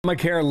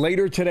Obamacare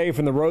later today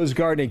from the Rose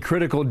Garden. A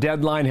critical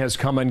deadline has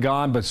come and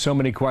gone, but so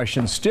many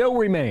questions still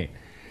remain.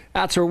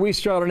 That's where we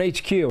start on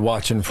HQ.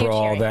 Watching for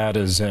all that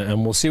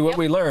and we'll see what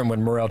we learn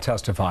when Morrell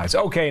testifies.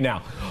 Okay, now,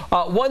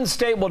 one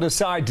state will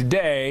decide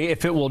today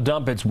if it will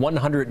dump its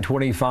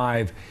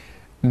 $125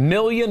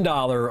 million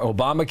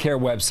Obamacare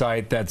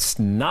website that's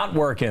not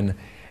working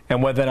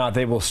and whether or not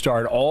they will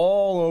start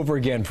all over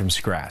again from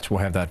scratch.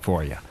 We'll have that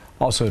for you.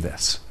 Also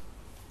this.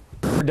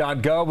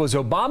 .gov, was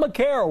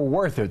Obamacare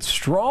worth it?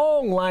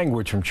 Strong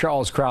language from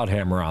Charles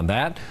Krauthammer on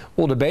that.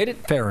 We'll debate it,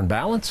 fair and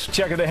balanced.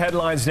 Check out the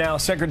headlines now.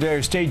 Secretary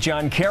of State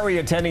John Kerry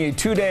attending a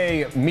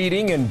two-day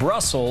meeting in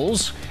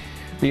Brussels.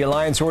 The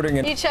alliance ordering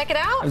You check it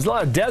out? There's a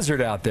lot of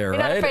desert out there,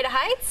 You're right? Not afraid of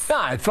heights?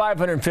 Nah, at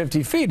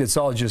 550 feet, it's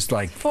all just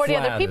like 40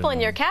 other people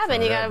in your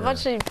cabin. You got a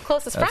bunch of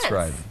closest friends. That's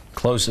right.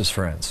 Closest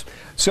friends.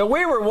 So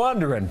we were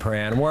wondering,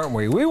 Prann, weren't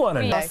we? We want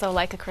to know. Also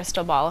like a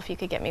crystal ball, if you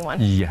could get me one.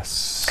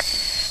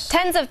 Yes.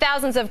 Tens of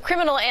thousands of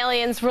criminal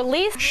aliens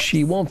released.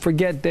 She won't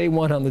forget day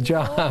one on the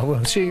job,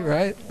 will she,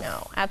 right?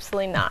 No,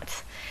 absolutely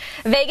not.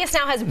 Vegas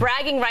now has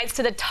bragging rights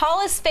to the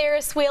tallest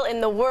Ferris wheel in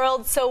the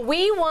world, so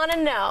we want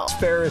to know.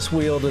 Ferris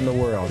wheeled in the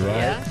world, right?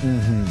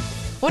 Yeah.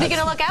 What are you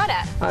going to look out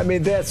at? I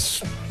mean,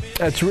 that's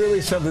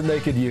really something they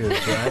could use,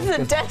 right?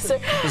 The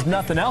desert. There's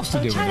nothing else to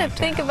do. I'm trying to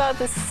think about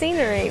the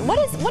scenery.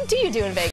 What do you do in Vegas?